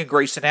Gorgui Dieng and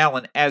Grayson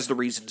Allen as the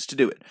reasons to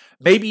do it?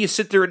 Maybe you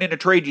sit there and in a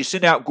trade, you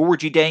send out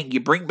Gorgui Dieng,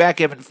 you bring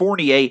back Evan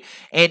Fournier,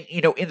 and,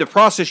 in the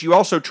process, you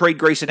also trade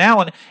Grayson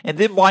Allen and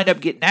then wind up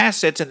getting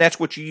assets, and that's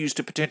what you use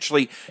to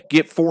potentially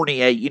get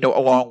Fournier,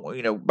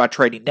 along, by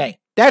trading Dieng.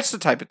 That's the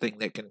type of thing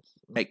that can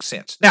make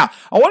sense. Now,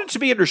 I want it to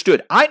be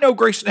understood. I know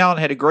Grayson Allen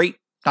had a great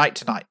night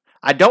tonight.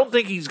 I don't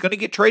think he's going to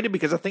get traded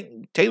because I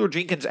think Taylor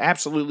Jenkins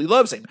absolutely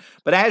loves him.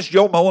 But as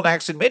Joe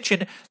Mullinax had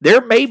mentioned,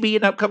 there may be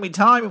an upcoming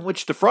time in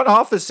which the front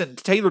office and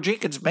Taylor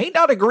Jenkins may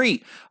not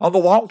agree on the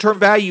long-term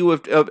value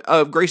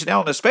of Grayson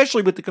Allen,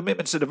 especially with the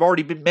commitments that have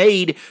already been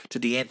made to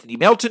DeAnthony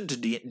Melton,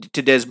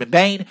 to Desmond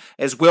Bane,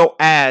 as well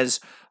as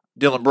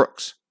Dillon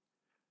Brooks.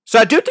 So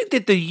I do think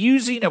that the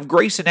using of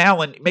Grayson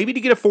Allen, maybe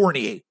to get a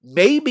Fournier,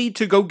 maybe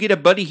to go get a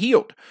Buddy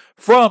Hield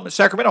from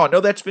Sacramento. I know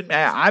that's been,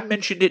 I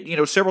mentioned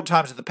it, several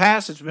times in the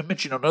past. It's been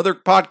mentioned on other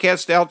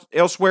podcasts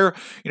elsewhere,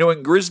 in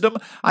Grizdom.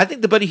 I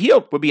think the Buddy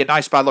Hield would be a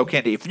nice buy low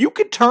candidate. If you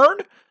could turn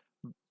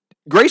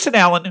Grayson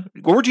Allen,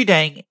 Gorgui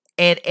Dieng,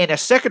 and a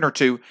second or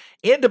two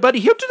into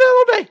Buddy Hield, do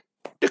that all day.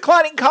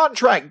 Declining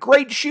contract,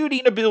 great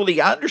shooting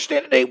ability. I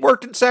understand it ain't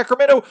worked in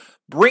Sacramento.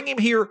 Bring him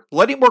here.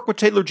 Let him work with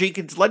Taylor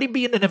Jenkins. Let him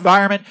be in an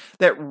environment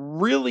that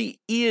really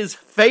is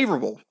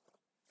favorable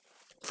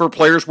for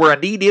players where a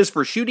need is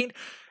for shooting.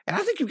 And I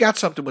think you've got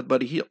something with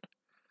Buddy Hield.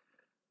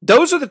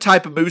 Those are the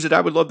type of moves that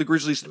I would love the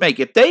Grizzlies to make.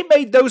 If they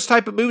made those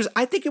type of moves,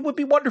 I think it would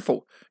be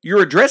wonderful.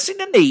 You're addressing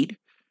a need.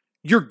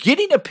 You're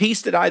getting a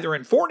piece that either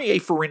in Fournier,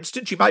 for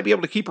instance, you might be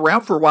able to keep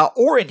around for a while,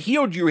 or in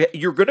Hield,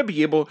 you're going to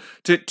be able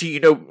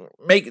to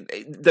make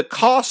the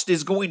cost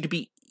is going to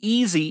be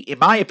easy, in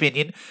my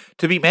opinion,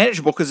 to be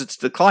manageable because it's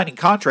a declining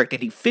contract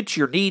and he fits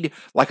your need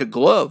like a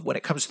glove when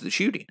it comes to the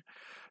shooting.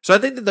 So I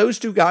think that those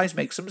two guys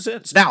make some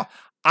sense. Now,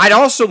 I'd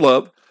also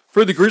love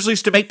for the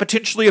Grizzlies to make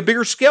potentially a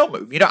bigger scale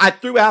move. I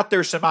threw out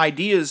there some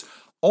ideas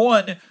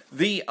on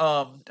the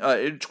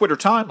Twitter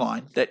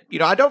timeline that,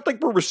 I don't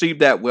think were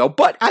received that well,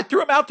 but I threw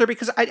them out there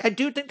because I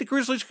do think the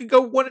Grizzlies could go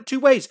one of two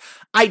ways.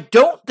 I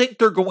don't think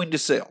they're going to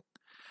sell.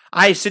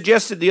 I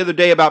suggested the other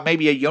day about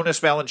maybe a Jonas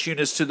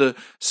Valanciunas to the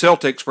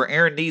Celtics for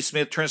Aaron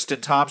Nesmith,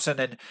 Tristan Thompson,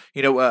 and,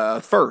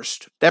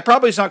 first. That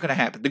probably is not going to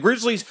happen. The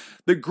Grizzlies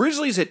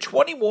at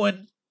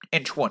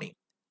 21-20,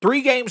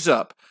 3 games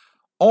up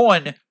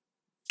on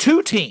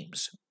 2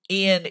 teams.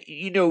 And,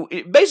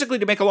 basically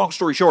to make a long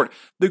story short,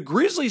 the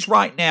Grizzlies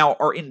right now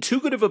are in too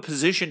good of a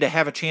position to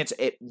have a chance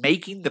at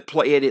making the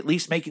play, at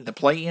least making the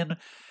play-in,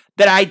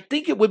 that I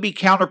think it would be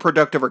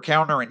counterproductive or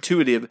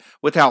counterintuitive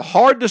with how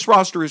hard this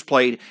roster is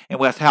played and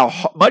with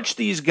how much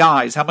these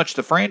guys, how much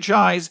the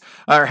franchise,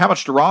 or how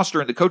much the roster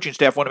and the coaching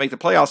staff want to make the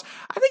playoffs.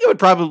 I think it would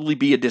probably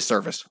be a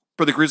disservice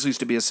for the Grizzlies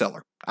to be a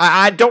seller.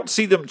 I don't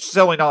see them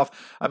selling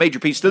off a major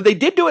piece. Though they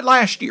did do it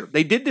last year.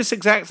 They did this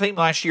exact thing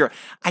last year.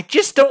 I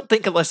just don't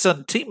think unless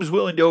some team is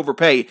willing to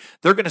overpay,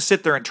 they're going to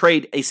sit there and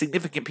trade a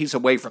significant piece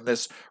away from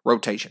this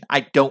rotation.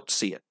 I don't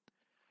see it.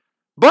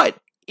 But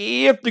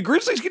if the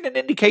Grizzlies get an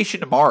indication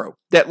tomorrow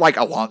that like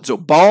Alonzo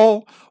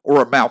Ball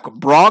or a Malcolm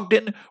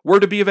Brogdon were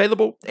to be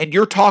available, and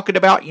you're talking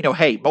about,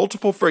 hey,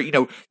 multiple for,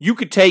 you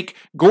could take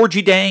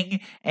Gorgie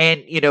Dang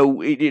and,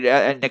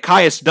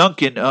 Nekias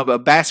Duncan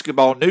of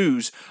Basketball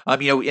News,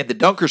 in the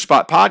Dunker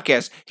Spot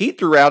podcast, he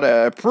threw out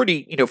a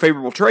pretty,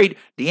 favorable trade.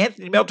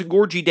 DeAnthony Melton,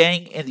 Gorgie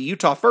Dang, and the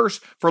Utah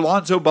First for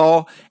Alonzo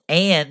Ball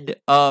and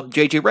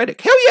JJ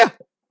Redick. Hell yeah,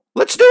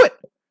 let's do it.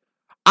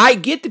 I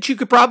get that you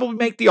could probably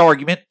make the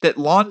argument that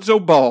Lonzo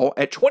Ball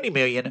at $20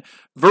 million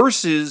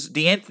versus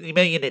DeAnthony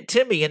Melton at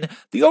 $10 million,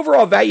 the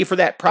overall value for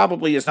that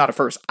probably is not a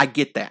first. I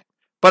get that.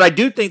 But I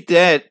do think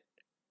that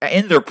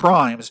in their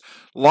primes,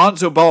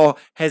 Lonzo Ball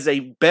has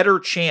a better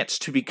chance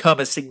to become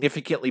a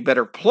significantly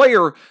better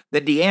player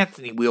than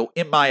DeAnthony will,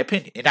 in my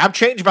opinion. And I've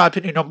changed my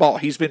opinion on Ball.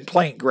 He's been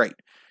playing great.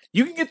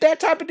 You can get that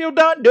type of deal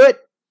done, do it.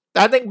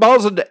 I think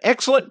Ball's an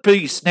excellent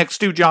piece next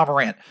to Ja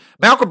Morant.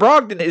 Malcolm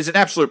Brogdon is an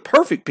absolute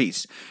perfect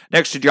piece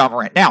next to Ja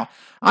Morant. Now,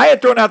 I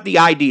had thrown out the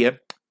idea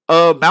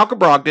of Malcolm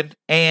Brogdon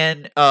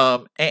and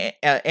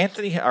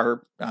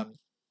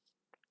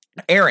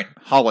Aaron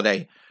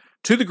Holiday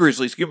to the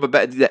Grizzlies, give them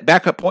that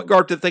backup point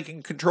guard that they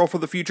can control for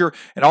the future,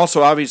 and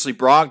also obviously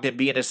Brogdon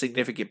being a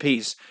significant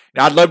piece.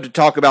 Now, I'd love to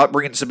talk about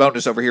bringing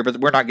Sabonis over here, but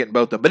we're not getting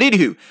both of them. But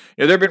anywho,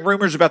 there have been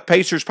rumors about the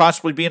Pacers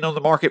possibly being on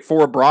the market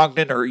for a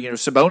Brogdon or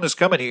Sabonis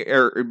coming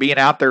here or being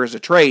out there as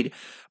a trade.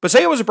 But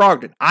say it was a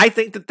Brogdon, I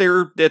think that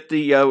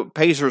the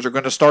Pacers are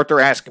going to start their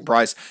asking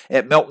price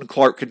at Melton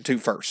Clark and 2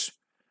 firsts.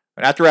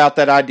 And I threw out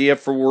that idea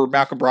for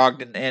Malcolm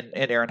Brogdon and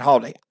Aaron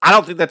Holiday. I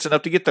don't think that's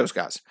enough to get those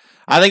guys.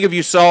 I think if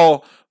you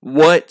saw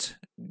what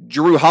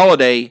Jrue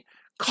Holiday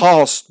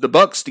cost the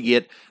Bucks to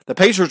get, the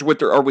Pacers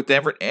are with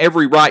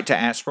every right to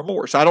ask for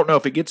more. So I don't know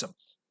if it gets them.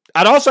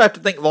 I'd also have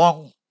to think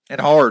long and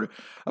hard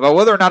about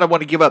whether or not I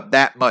want to give up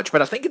that much.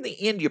 But I think in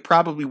the end you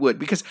probably would,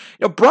 because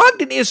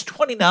Brogdon is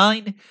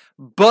 29,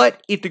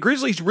 but if the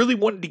Grizzlies really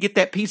wanted to get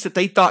that piece that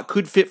they thought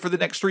could fit for the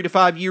next 3 to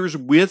 5 years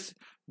with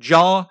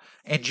Ja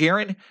and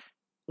Jaren,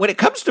 when it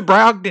comes to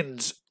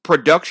Brogdon's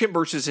production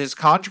versus his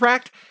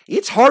contract,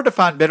 it's hard to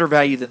find better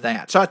value than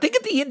that. So I think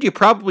at the end you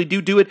probably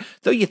do it,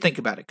 though you think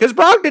about it. Because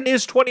Brogdon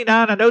is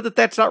 29. I know that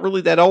that's not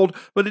really that old,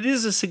 but it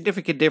is a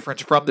significant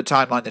difference from the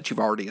timeline that you've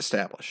already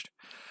established.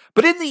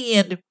 But in the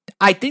end,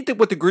 I think that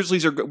what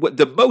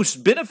the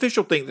most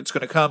beneficial thing that's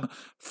going to come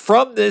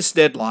from this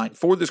deadline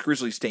for this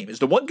Grizzlies team is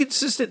the one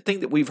consistent thing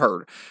that we've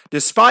heard,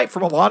 despite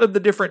from a lot of the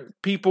different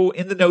people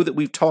in the know that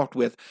we've talked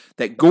with,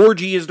 that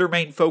Gorgie is their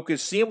main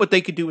focus, seeing what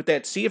they can do with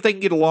that, see if they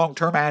can get a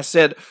long-term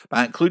asset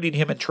by including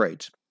him in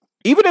trades.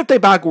 Even if they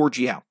buy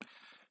Gorgie out,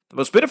 the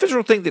most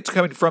beneficial thing that's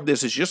coming from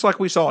this is just like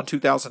we saw in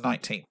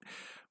 2019.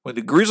 When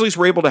the Grizzlies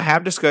were able to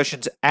have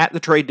discussions at the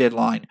trade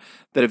deadline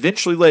that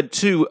eventually led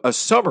to a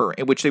summer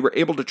in which they were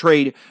able to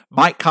trade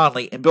Mike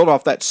Conley and build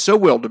off that so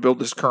well to build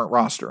this current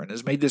roster and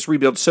has made this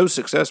rebuild so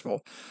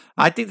successful,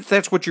 I think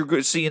that's what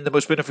you're seeing the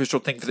most beneficial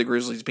thing for the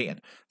Grizzlies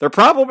being. They're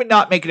probably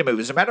not making a move.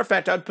 As a matter of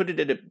fact, I'd put it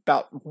at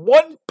about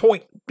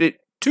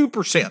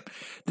 1.2%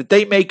 that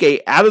they make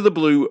a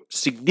out-of-the-blue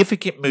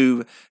significant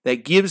move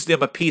that gives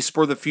them a piece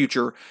for the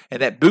future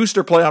and that boosts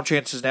their playoff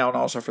chances now and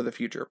also for the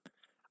future.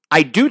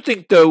 I do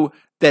think, though,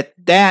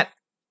 that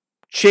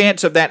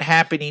chance of that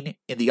happening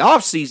in the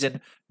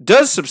offseason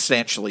does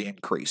substantially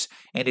increase.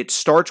 And it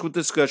starts with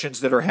discussions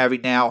that are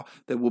having now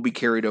that will be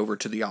carried over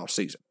to the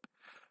offseason.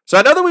 So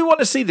I know that we want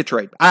to see the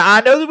trade.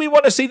 I know that we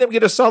want to see them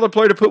get a solid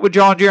player to put with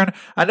Ja and Jaren.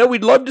 I know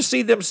we'd love to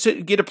see them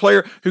get a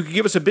player who could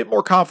give us a bit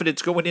more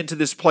confidence going into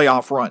this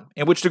playoff run,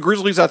 in which the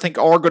Grizzlies, I think,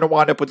 are going to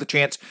wind up with a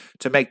chance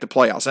to make the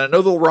playoffs. And I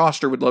know the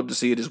roster would love to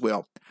see it as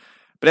well.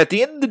 But at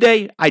the end of the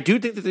day, I do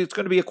think that it's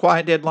going to be a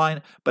quiet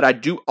deadline, but I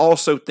do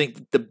also think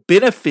that the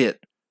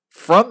benefit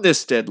from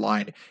this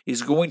deadline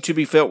is going to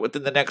be felt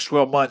within the next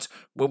 12 months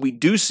when we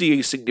do see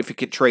a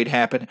significant trade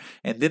happen,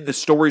 and then the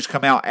stories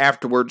come out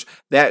afterwards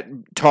that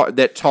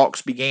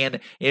talks began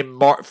in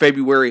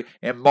February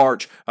and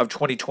March of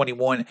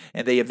 2021,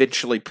 and they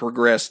eventually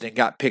progressed and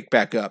got picked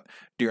back up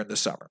during the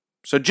summer.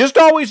 So just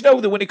always know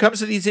that when it comes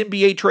to these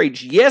NBA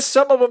trades, yes,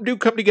 some of them do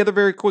come together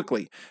very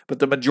quickly, but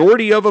the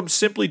majority of them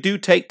simply do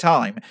take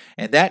time.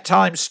 And that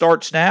time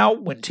starts now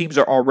when teams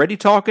are already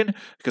talking,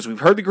 because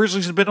we've heard the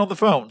Grizzlies have been on the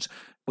phones.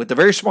 With the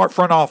very smart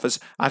front office,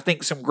 I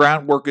think some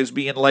groundwork is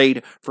being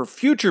laid for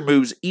future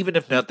moves, even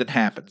if nothing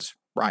happens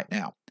right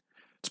now.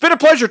 It's been a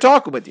pleasure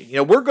talking with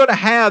you. We're going to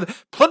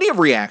have plenty of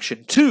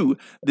reaction to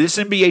this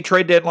NBA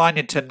trade deadline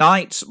in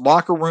tonight's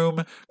locker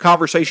room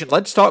conversation.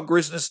 Let's Talk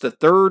Grizzlies, the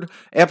third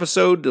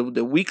episode,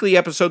 the weekly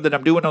episode that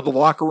I'm doing on the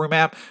locker room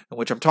app, in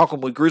which I'm talking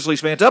with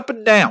Grizzlies fans up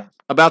and down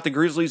about the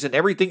Grizzlies and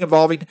everything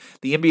involving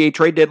the NBA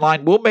trade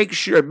deadline. We'll make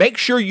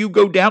sure you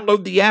go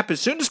download the app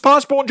as soon as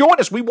possible and join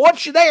us. We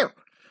want you there.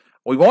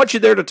 We want you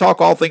there to talk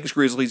all things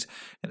Grizzlies,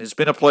 and it's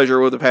been a pleasure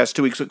over the past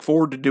 2 weeks. Look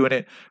forward to doing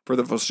it for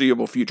the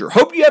foreseeable future.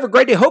 Hope you have a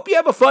great day. Hope you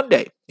have a fun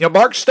day.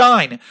 Mark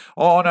Stein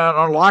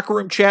on Locker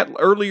Room Chat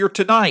earlier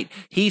tonight,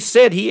 he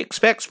said he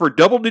expects for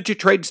double-digit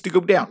trades to go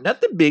down.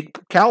 Nothing big.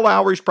 Kyle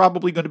Lowry's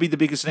probably going to be the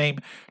biggest name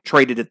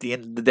traded at the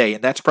end of the day,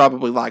 and that's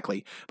probably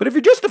likely. But if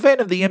you're just a fan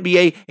of the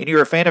NBA and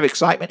you're a fan of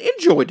excitement,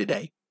 enjoy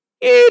today.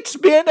 It's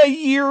been a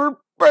year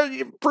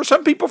for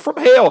some people from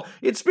hell.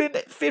 It's been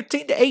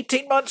 15 to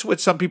 18 months with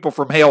some people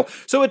from hell.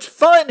 So it's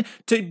fun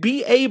to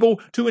be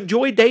able to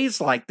enjoy days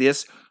like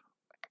this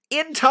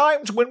in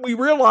times when we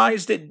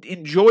realize that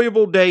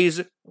enjoyable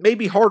days may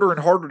be harder and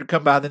harder to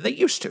come by than they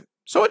used to.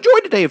 So enjoy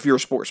today if you're a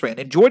sports fan.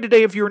 Enjoy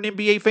today if you're an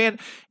NBA fan.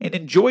 And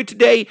enjoy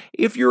today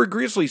if you're a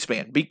Grizzlies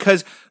fan.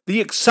 Because the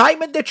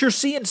excitement that you're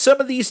seeing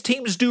some of these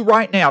teams do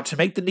right now to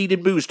make the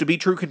needed moves to be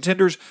true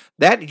contenders,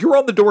 that you're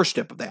on the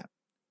doorstep of that.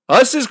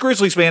 Us as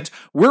Grizzlies fans,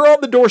 we're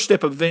on the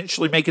doorstep of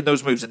eventually making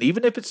those moves. And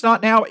even if it's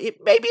not now,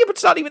 maybe if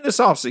it's not even this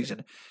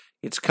offseason,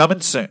 it's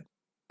coming soon.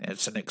 And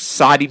it's an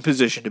exciting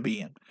position to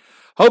be in.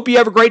 Hope you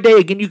have a great day.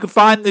 Again, you can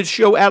find this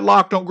show at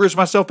Locked On Grizz,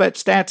 myself at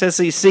Stats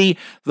SEC,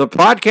 the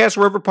podcast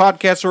wherever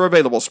podcasts are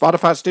available,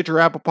 Spotify, Stitcher,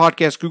 Apple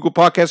Podcasts, Google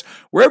Podcasts,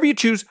 wherever you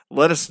choose,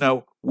 let us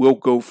know. We'll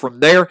go from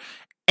there.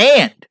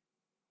 And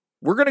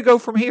we're going to go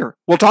from here.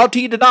 We'll talk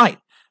to you tonight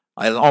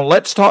on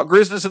Let's Talk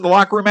Grizzlies in the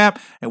Locker Room app,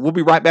 and we'll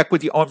be right back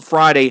with you on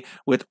Friday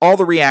with all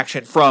the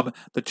reaction from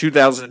the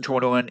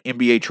 2021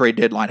 NBA trade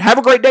deadline. Have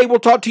a great day. We'll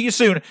talk to you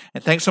soon,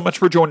 and thanks so much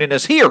for joining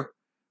us here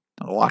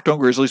on the Locked On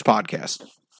Grizzlies podcast.